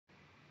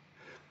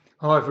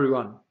Hi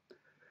everyone.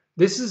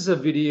 This is a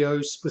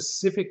video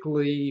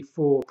specifically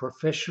for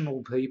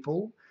professional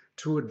people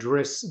to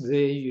address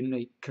their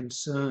unique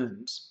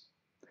concerns.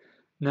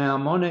 Now,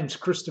 my name's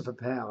Christopher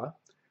Power.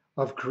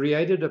 I've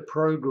created a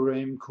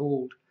program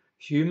called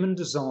Human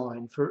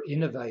Design for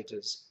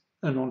Innovators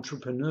and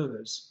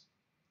Entrepreneurs.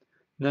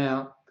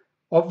 Now,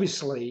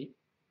 obviously,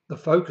 the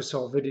focus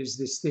of it is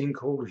this thing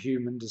called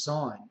human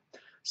design.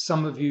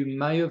 Some of you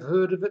may have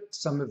heard of it,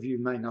 some of you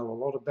may know a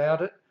lot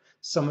about it,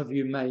 some of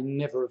you may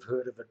never have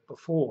heard of it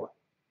before.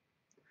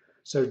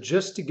 So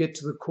just to get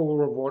to the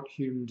core of what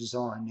human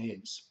design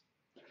is,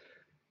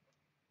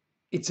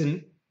 it's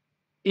an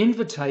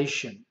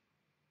invitation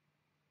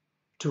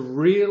to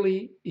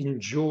really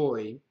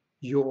enjoy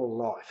your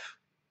life.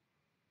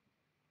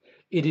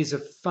 It is a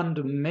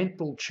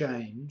fundamental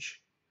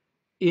change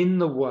in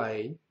the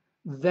way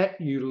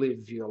that you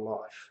live your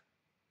life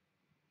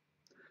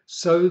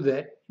so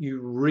that you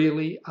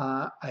really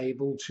are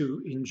able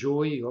to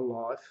enjoy your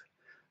life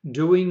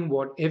doing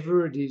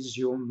whatever it is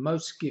you're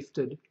most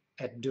gifted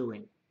at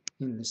doing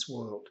in this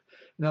world.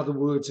 In other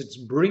words, it's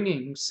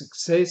bringing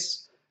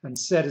success and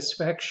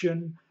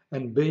satisfaction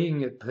and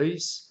being at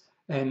peace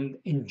and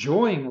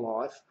enjoying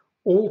life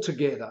all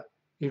together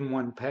in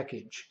one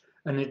package.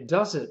 And it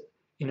does it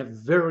in a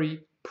very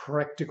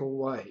practical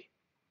way.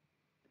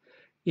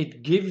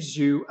 It gives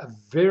you a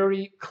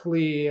very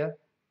clear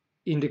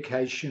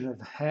indication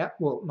of how,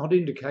 well, not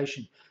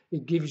indication,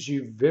 it gives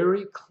you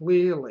very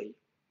clearly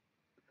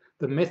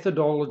the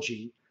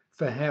methodology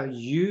for how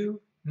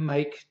you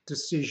make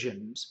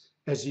decisions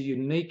as a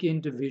unique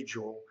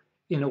individual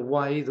in a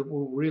way that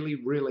will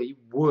really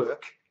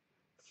work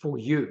for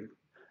you.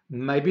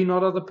 Maybe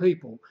not other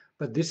people,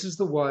 but this is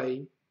the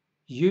way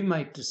you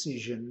make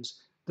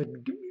decisions that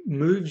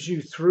moves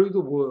you through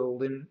the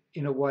world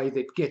in a way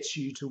that gets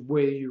you to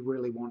where you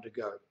really want to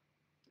go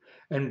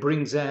and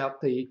brings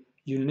out the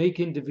unique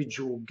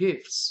individual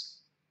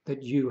gifts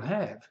that you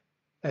have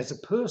as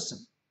a person.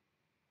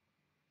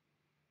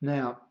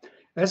 Now,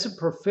 as a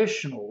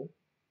professional,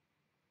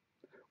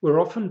 we're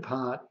often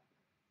part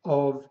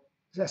of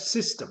a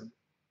system,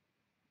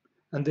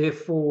 and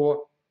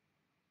therefore,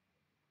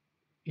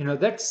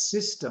 that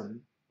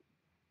system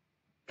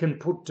can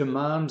put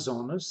demands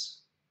on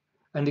us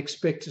and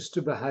expect us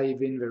to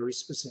behave in very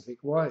specific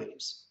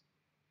ways.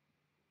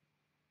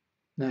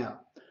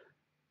 Now,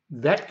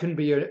 that can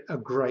be a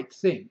great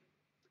thing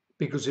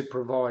because it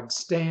provides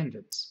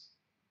standards.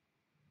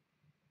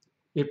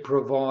 It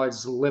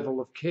provides a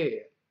level of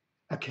care,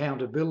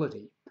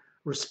 accountability,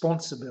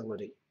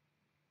 responsibility,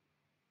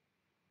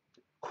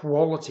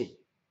 quality.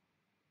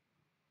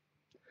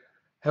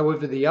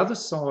 However, the other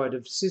side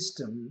of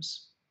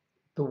systems,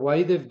 the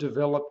way they've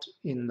developed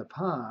in the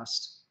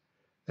past,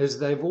 is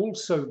they've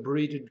also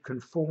breeded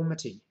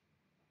conformity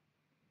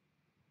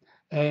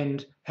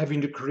and having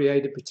to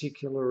create a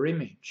particular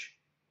image.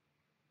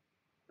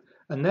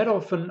 And that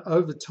often,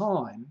 over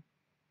time,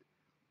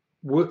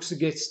 works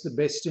against the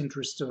best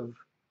interest of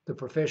the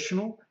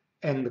professional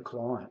and the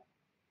client.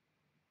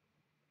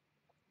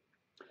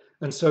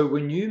 And so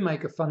when you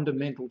make a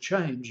fundamental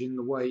change in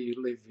the way you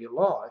live your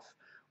life,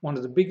 one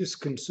of the biggest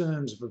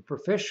concerns of a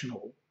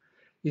professional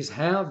is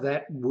how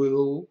that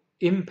will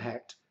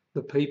impact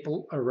the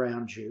people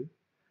around you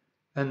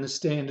and the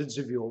standards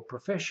of your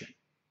profession.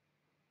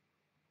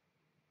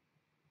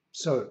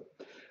 So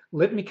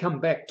let me come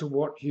back to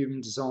what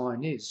human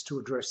design is to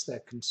address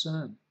that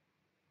concern.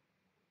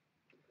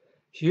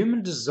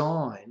 Human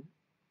design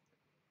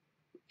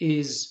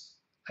is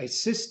a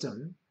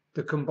system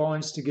that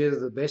combines together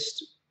the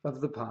best of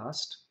the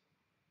past,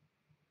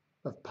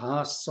 of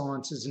past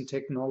sciences and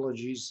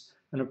technologies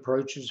and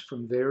approaches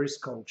from various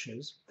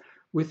cultures,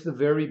 with the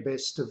very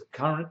best of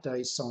current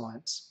day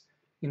science,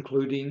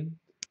 including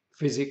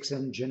physics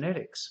and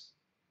genetics.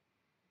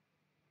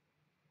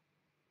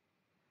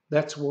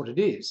 That's what it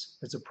is.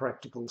 It's a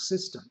practical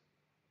system.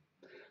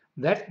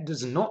 That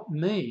does not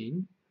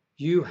mean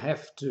you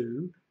have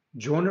to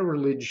join a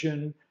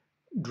religion,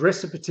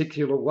 dress a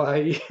particular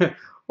way,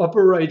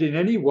 operate in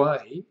any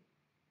way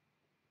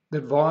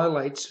that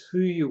violates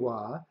who you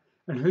are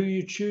and who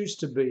you choose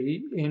to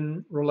be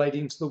in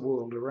relating to the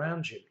world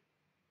around you.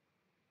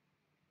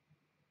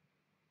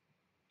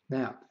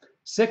 Now,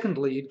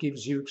 secondly, it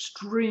gives you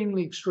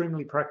extremely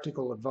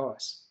practical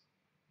advice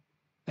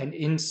and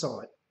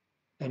insight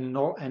and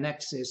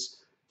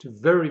access to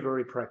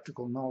very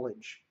practical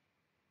knowledge.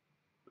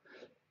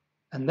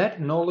 And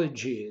that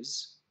knowledge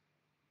is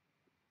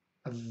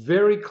a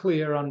very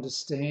clear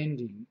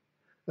understanding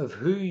of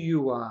who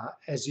you are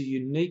as a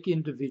unique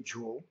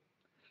individual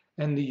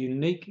and the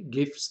unique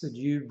gifts that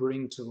you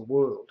bring to the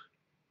world.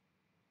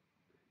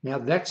 Now,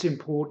 that's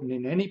important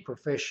in any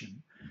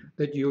profession,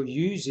 that you're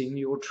using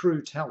your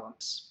true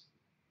talents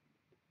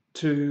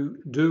to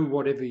do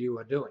whatever you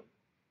are doing.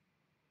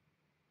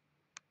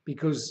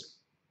 Because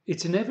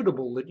it's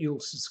inevitable that you'll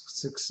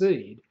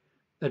succeed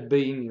at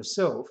being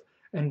yourself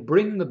and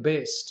bring the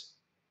best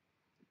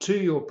to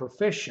your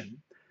profession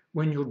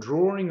when you're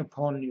drawing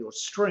upon your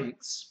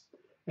strengths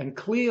and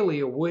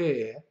clearly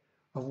aware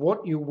of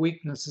what your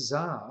weaknesses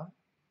are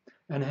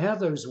and how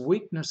those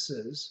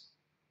weaknesses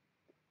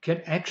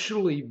can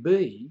actually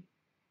be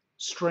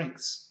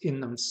strengths in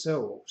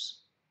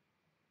themselves.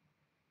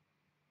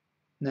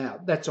 Now,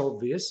 that's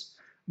obvious,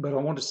 but I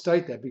want to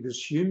state that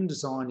because human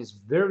design is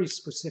very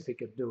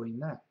specific at doing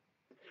that.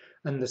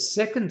 And the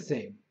second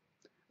thing,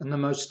 and the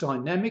most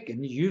dynamic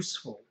and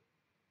useful,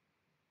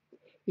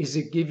 is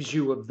it gives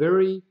you a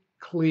very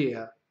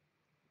clear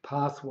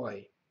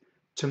pathway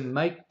to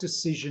make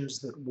decisions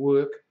that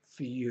work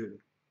for you.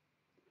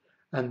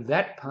 And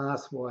that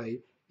pathway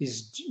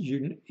is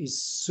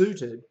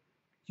suited,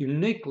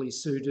 uniquely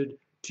suited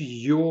to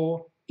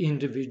your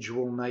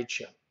individual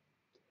nature.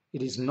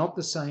 It is not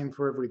the same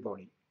for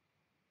everybody,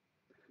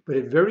 but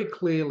it very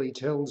clearly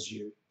tells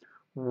you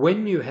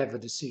when you have a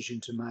decision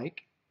to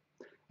make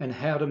and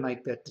how to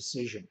make that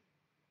decision.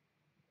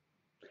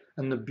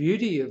 And the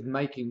beauty of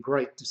making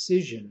great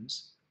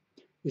decisions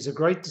is a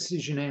great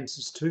decision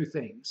answers two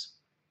things.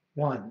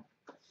 One,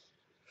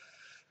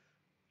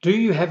 do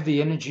you have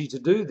the energy to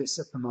do this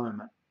at the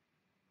moment?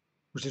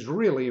 Which is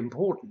really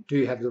important. Do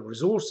you have the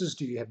resources?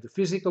 Do you have the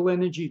physical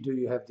energy? Do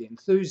you have the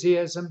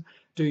enthusiasm?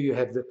 Do you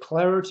have the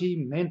clarity,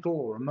 mental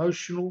or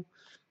emotional,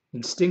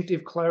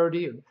 instinctive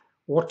clarity of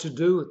what to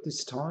do at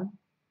this time?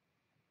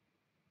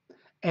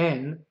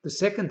 And the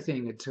second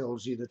thing it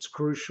tells you that's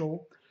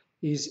crucial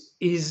is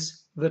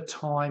the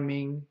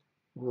timing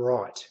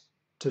right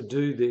to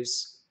do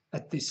this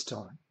at this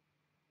time?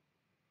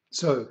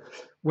 So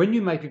when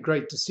you make a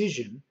great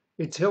decision,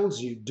 it tells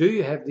you, do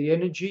you have the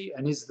energy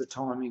and is the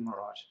timing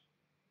right?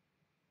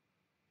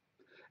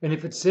 And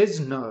if it says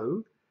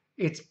no,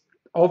 it's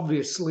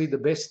obviously the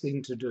best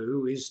thing to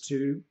do is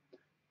to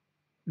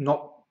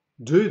not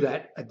do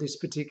that at this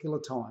particular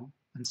time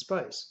and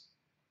space.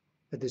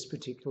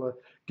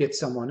 Get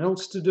someone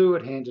else to do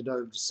it, hand it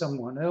over to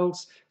someone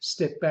else,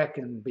 step back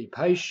and be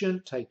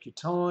patient, take your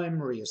time,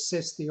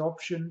 reassess the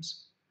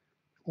options.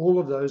 All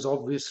of those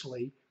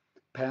obviously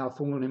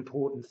powerful and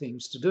important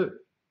things to do.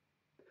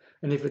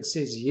 And if it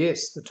says,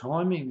 yes, the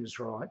timing is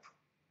right,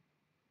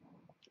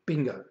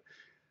 bingo.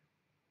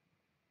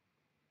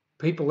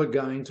 People are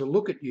going to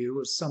look at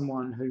you as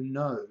someone who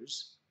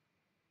knows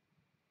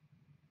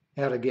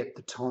how to get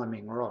the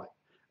timing right.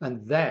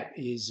 And that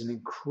is an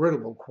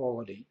incredible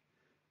quality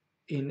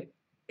in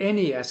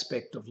any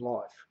aspect of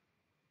life,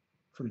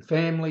 from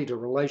family to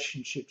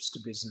relationships to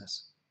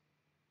business,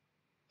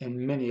 and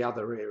many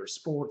other areas,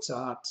 sports,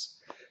 arts,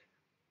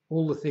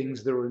 all the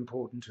things that are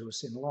important to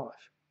us in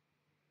life.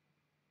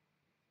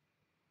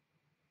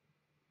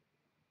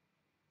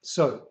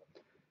 So,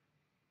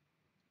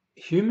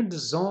 human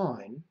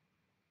design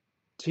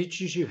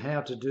teaches you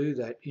how to do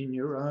that in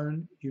your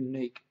own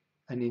unique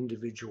and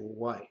individual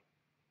way.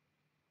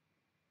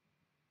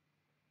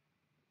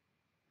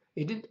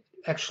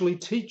 Actually,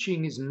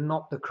 teaching is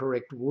not the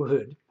correct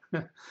word.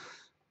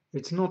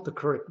 It's not the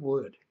correct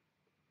word.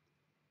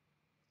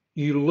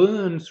 You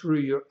learn through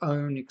your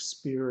own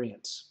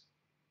experience.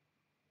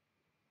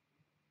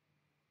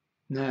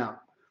 Now,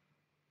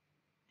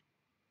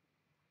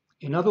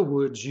 in other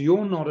words,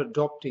 you're not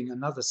adopting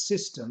another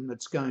system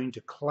that's going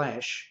to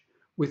clash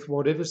with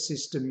whatever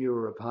system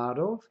you're a part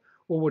of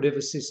or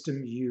whatever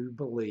system you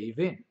believe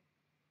in.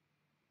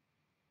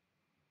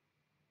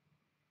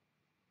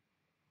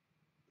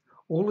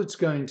 All it's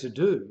going to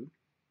do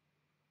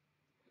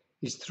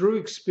is, through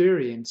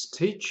experience,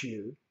 teach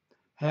you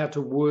how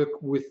to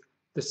work with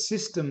the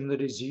system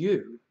that is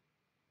you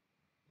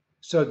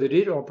so that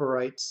it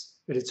operates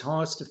at its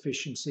highest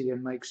efficiency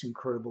and makes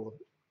incredible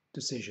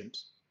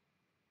decisions.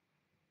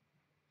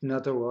 In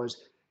other words,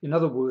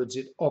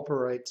 it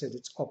operates at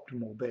its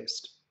optimal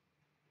best.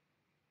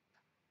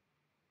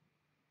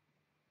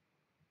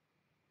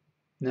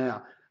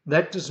 Now,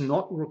 that does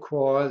not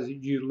require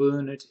that you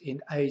learn it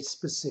in a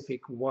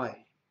specific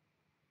way.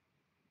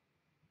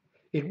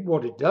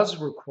 What it does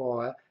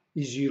require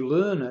is you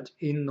learn it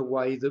in the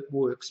way that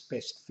works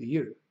best for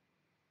you.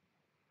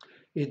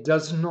 It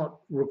does not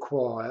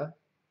require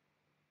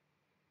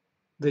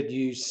that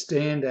you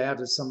stand out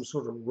as some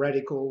sort of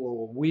radical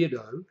or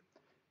weirdo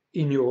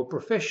in your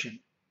profession.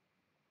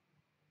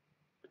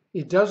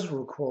 It does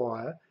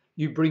require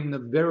you bring the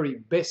very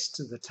best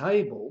to the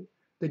table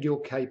that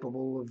you're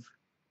capable of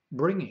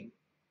bringing.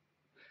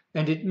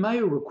 And it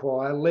may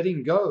require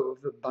letting go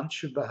of a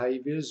bunch of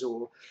behaviours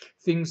or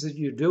things that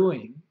you're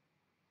doing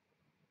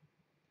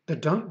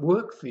that don't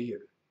work for you.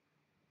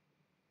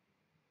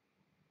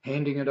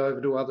 Handing it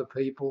over to other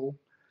people,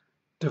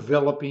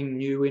 developing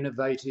new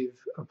innovative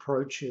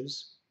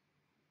approaches,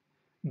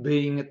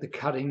 being at the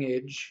cutting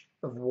edge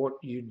of what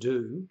you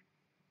do.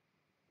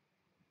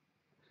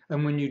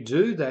 And when you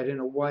do that in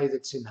a way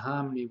that's in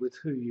harmony with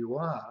who you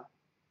are,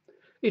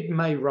 it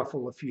may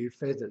ruffle a few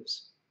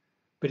feathers,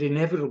 but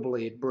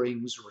inevitably it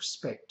brings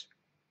respect.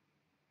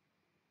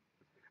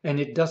 And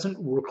it doesn't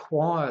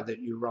require that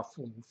you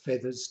ruffle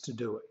feathers to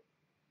do it.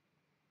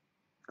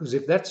 Because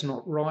if that's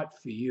not right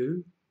for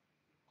you,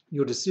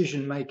 your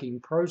decision-making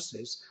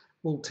process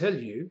will tell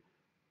you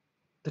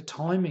the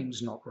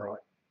timing's not right.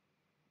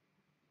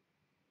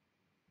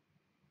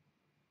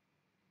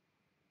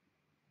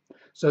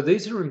 So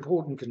these are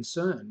important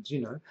concerns,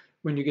 you know.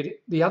 When you get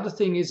it. The other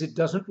thing is it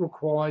doesn't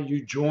require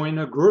you join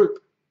a group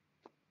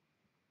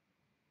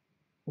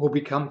or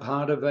become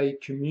part of a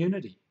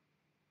community.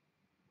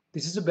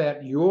 This is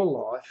about your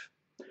life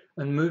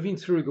and moving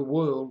through the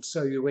world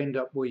so you end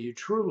up where you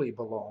truly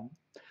belong,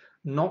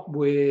 not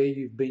where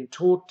you've been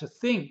taught to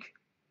think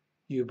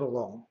you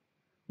belong,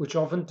 which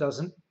often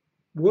doesn't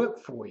work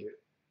for you.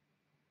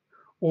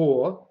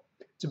 Or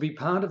to be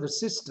part of a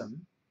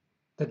system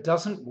that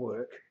doesn't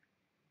work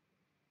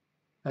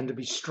and to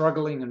be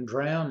struggling and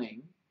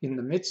drowning in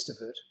the midst of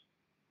it,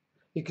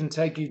 it can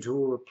take you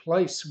to a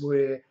place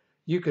where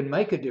you can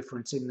make a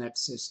difference in that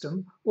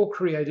system or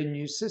create a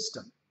new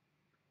system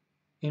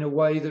in a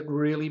way that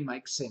really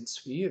makes sense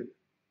for you.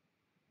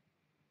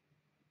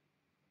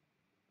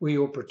 Where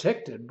you're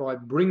protected by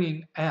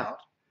bringing out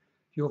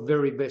your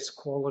very best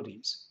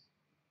qualities.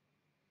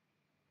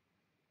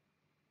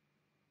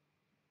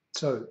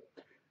 So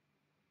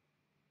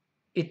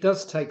it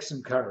does take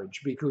some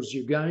courage because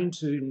you're going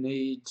to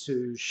need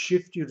to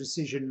shift your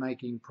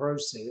decision-making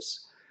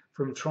process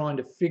from trying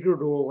to figure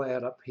it all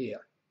out up here.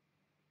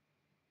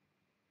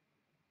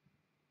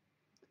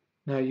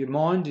 Now, your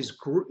mind is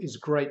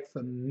great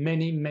for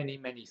many, many,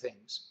 many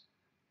things,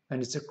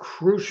 and it's a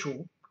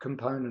crucial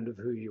component of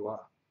who you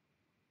are.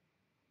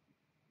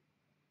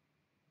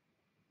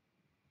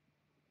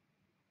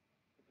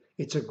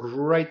 It's a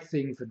great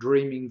thing for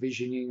dreaming,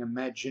 visioning,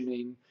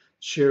 imagining,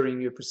 sharing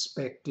your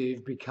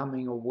perspective,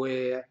 becoming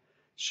aware,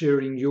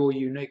 sharing your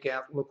unique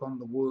outlook on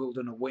the world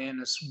and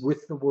awareness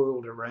with the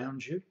world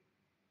around you.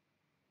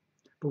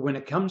 But when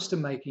it comes to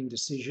making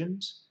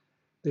decisions,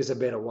 there's a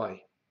better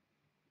way.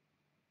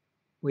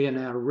 We are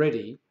now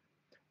ready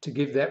to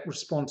give that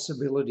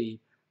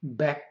responsibility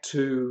back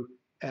to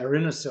our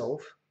inner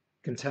self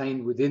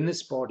contained within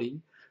this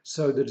body,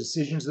 so the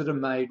decisions that are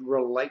made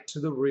relate to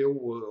the real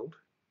world,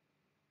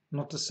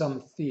 not to some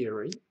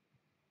theory.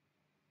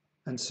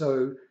 And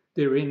so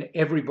they're in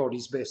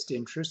everybody's best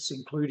interests,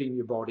 including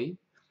your body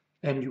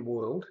and your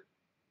world,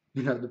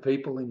 you know, the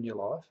people in your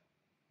life.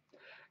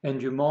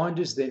 And your mind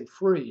is then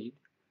freed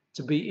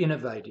to be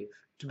innovative,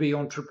 to be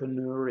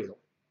entrepreneurial,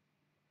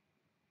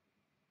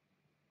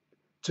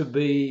 to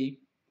be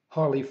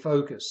highly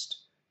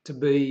focused, to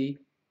be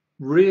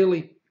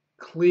really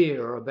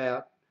clear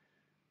about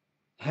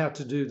how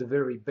to do the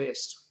very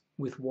best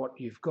with what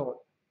you've got,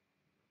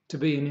 to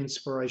be an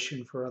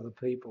inspiration for other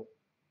people,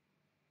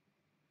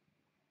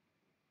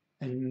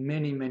 and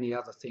many, many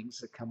other things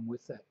that come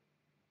with that.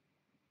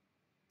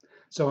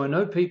 So I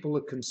know people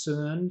are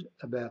concerned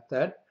about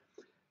that,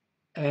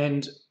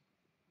 and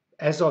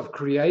as I've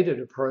created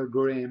a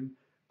program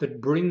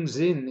that brings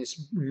in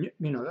this, you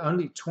know,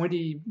 only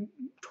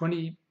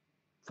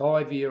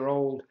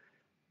 25-year-old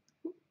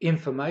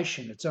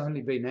information, it's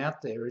only been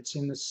out there, it's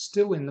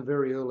still in the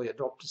very early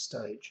adopter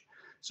stage.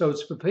 So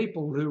it's for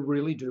people who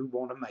really do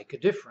want to make a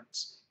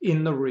difference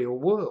in the real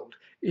world,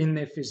 in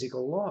their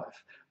physical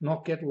life,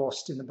 not get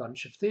lost in a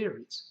bunch of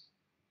theories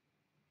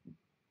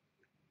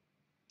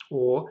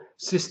or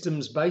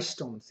systems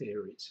based on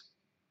theories.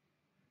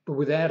 But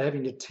without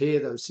having to tear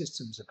those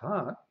systems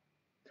apart,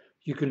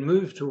 you can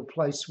move to a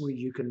place where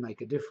you can make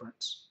a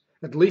difference,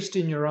 at least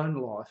in your own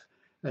life,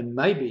 and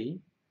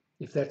maybe,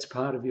 if that's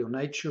part of your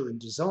nature and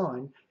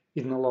design,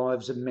 in the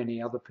lives of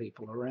many other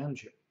people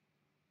around you.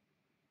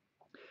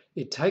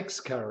 It takes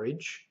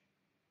courage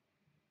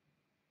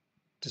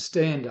to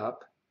stand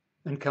up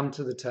and come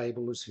to the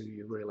table as who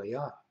you really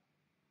are.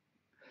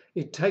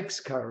 It takes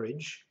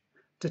courage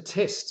to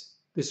test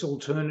this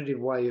alternative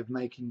way of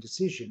making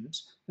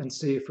decisions and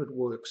see if it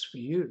works for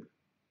you.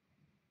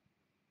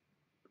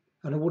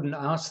 And I wouldn't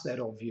ask that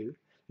of you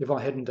if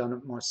I hadn't done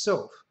it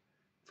myself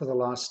for the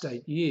last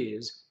 8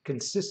 years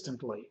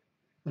consistently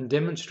and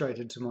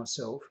demonstrated to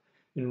myself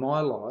in my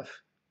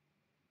life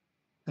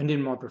and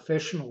in my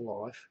professional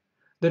life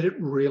that it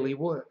really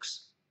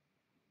works.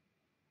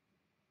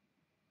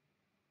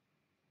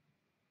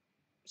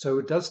 So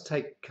it does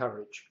take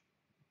courage,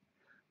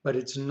 but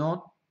it's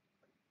not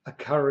a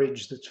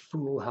courage that's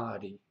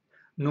foolhardy,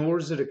 nor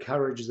is it a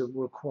courage that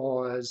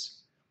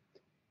requires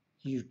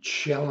you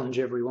challenge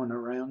everyone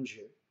around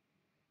you,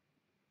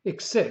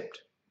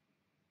 except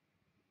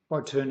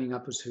by turning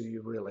up as who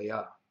you really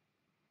are.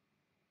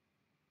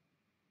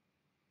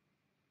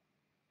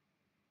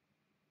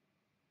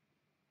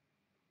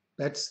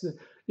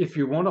 If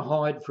you want to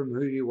hide from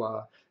who you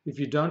are, if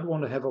you don't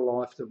want to have a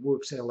life that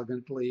works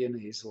elegantly and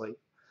easily,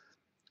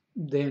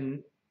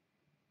 then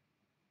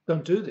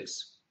don't do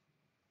this.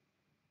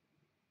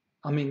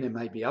 I mean, there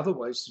may be other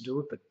ways to do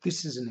it, but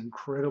this is an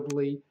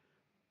incredibly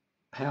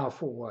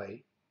powerful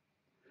way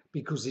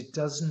because it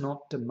does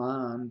not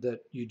demand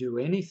that you do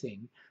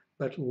anything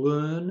but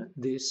learn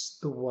this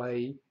the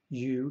way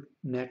you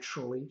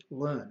naturally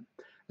learn.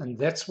 And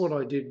that's what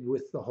I did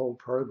with the whole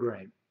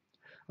program.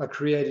 I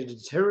created a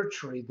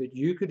territory that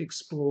you could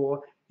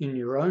explore in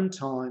your own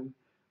time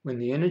when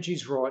the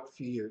energy's right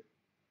for you.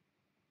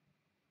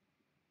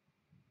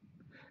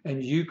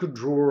 And you could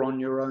draw on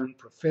your own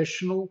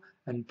professional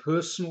and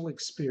personal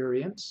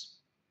experience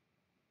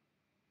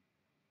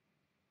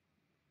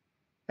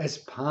as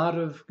part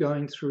of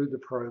going through the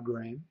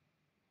program,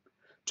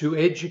 to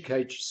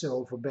educate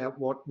yourself about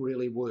what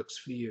really works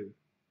for you,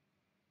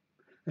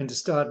 and to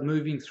start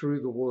moving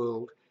through the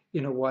world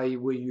in a way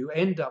where you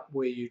end up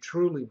where you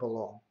truly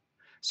belong,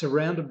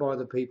 surrounded by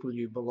the people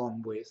you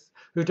belong with,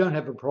 who don't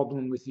have a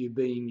problem with you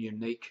being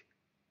unique,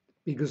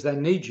 because they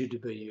need you to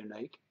be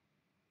unique.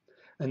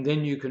 And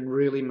then you can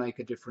really make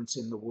a difference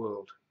in the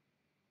world.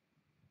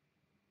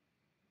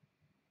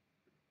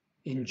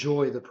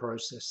 Enjoy the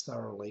process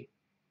thoroughly,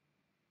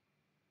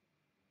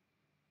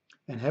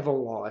 and have a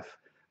life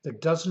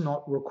that does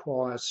not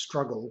require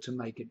struggle to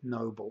make it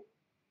noble.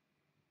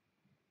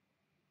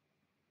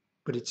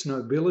 But its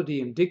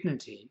nobility and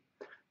dignity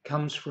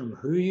comes from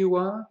who you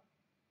are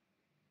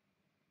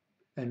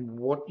and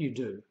what you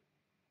do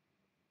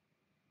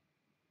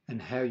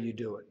and how you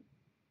do it.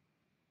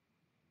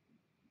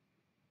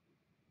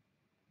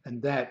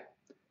 And that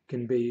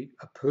can be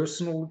a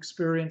personal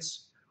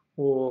experience,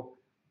 or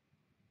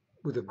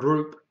with a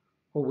group,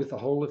 or with the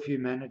whole of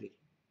humanity.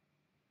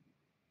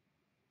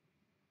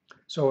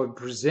 So I've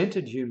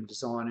presented human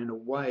design in a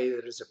way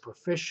that as a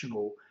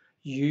professional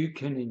you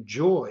can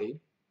enjoy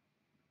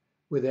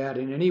without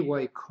in any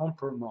way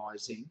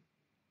compromising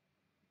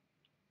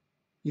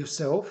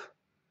yourself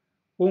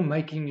or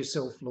making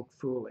yourself look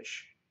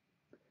foolish.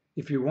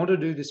 If you want to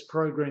do this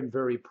program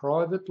very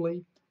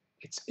privately,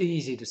 it's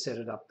easy to set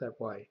it up that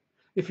way.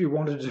 If you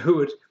want to do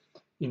it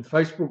in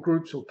Facebook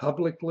groups or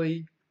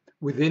publicly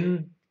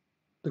within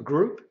the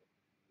group,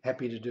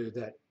 happy to do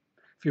that.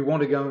 If you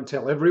want to go and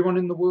tell everyone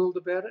in the world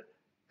about it,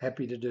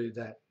 happy to do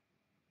that.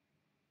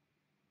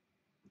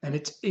 And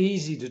it's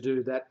easy to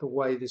do that the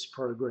way this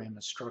program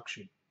is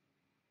structured.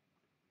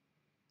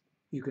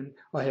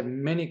 I have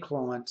many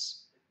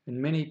clients and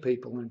many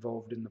people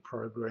involved in the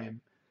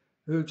program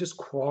who just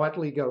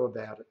quietly go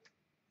about it.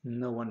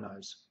 No one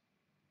knows.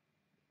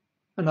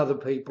 And other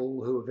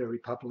people who are very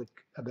public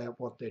about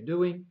what they're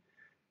doing,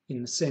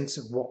 in the sense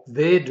of what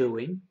they're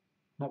doing,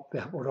 not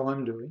about what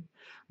I'm doing.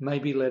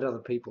 Maybe let other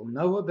people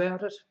know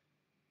about it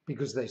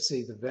because they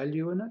see the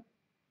value in it.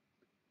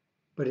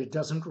 But it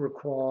doesn't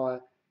require,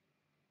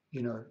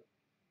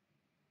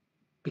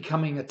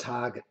 becoming a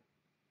target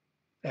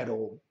at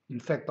all. In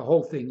fact, the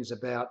whole thing is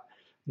about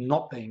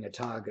not being a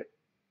target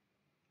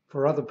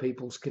for other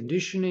people's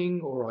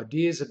conditioning or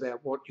ideas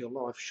about what your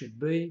life should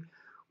be,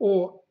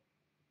 or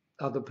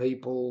other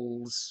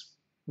people's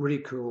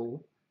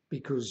ridicule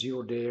because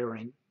you're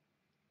daring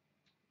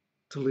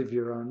to live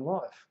your own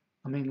life.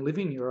 I mean,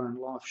 living your own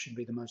life should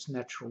be the most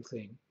natural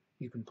thing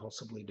you can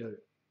possibly do.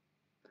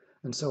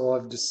 And so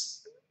I've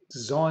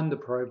designed the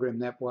program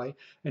that way.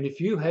 And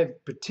if you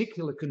have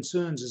particular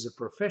concerns as a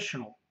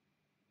professional,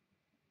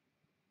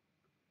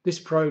 this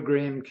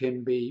program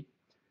can be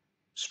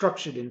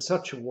structured in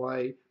such a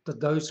way that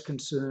those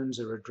concerns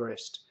are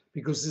addressed,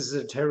 because this is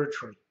a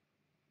territory.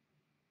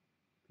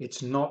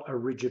 It's not a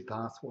rigid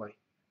pathway.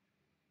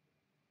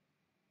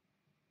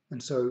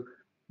 And so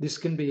this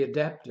can be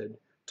adapted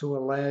to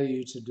allow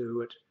you to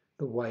do it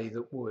the way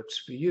that works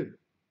for you.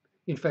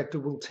 In fact, it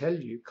will tell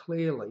you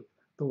clearly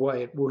the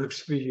way it works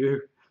for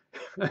you.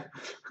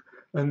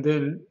 And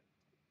then,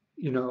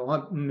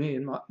 me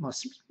and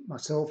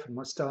myself and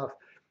my staff,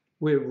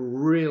 we're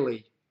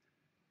really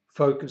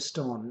focused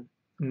on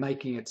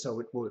making it so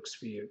it works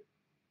for you.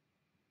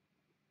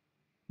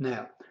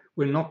 Now,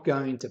 we're not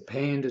going to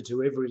pander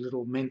to every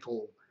little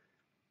mental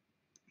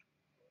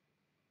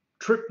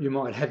trip you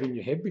might have in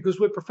your head, because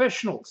we're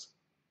professionals.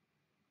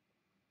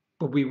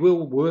 But we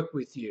will work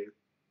with you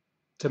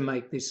to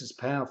make this as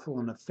powerful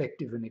and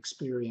effective an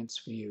experience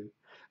for you,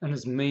 and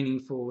as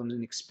meaningful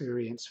an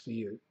experience for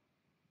you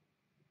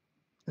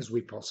as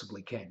we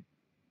possibly can.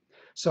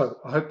 So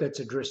I hope that's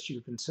addressed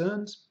your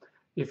concerns.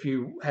 If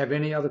you have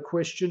any other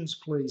questions,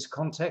 please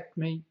contact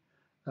me.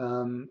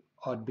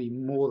 I'd be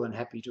more than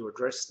happy to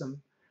address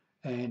them.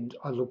 And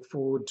I look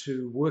forward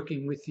to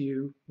working with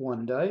you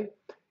one day,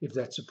 if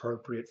that's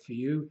appropriate for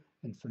you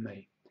and for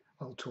me.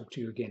 I'll talk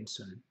to you again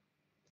soon.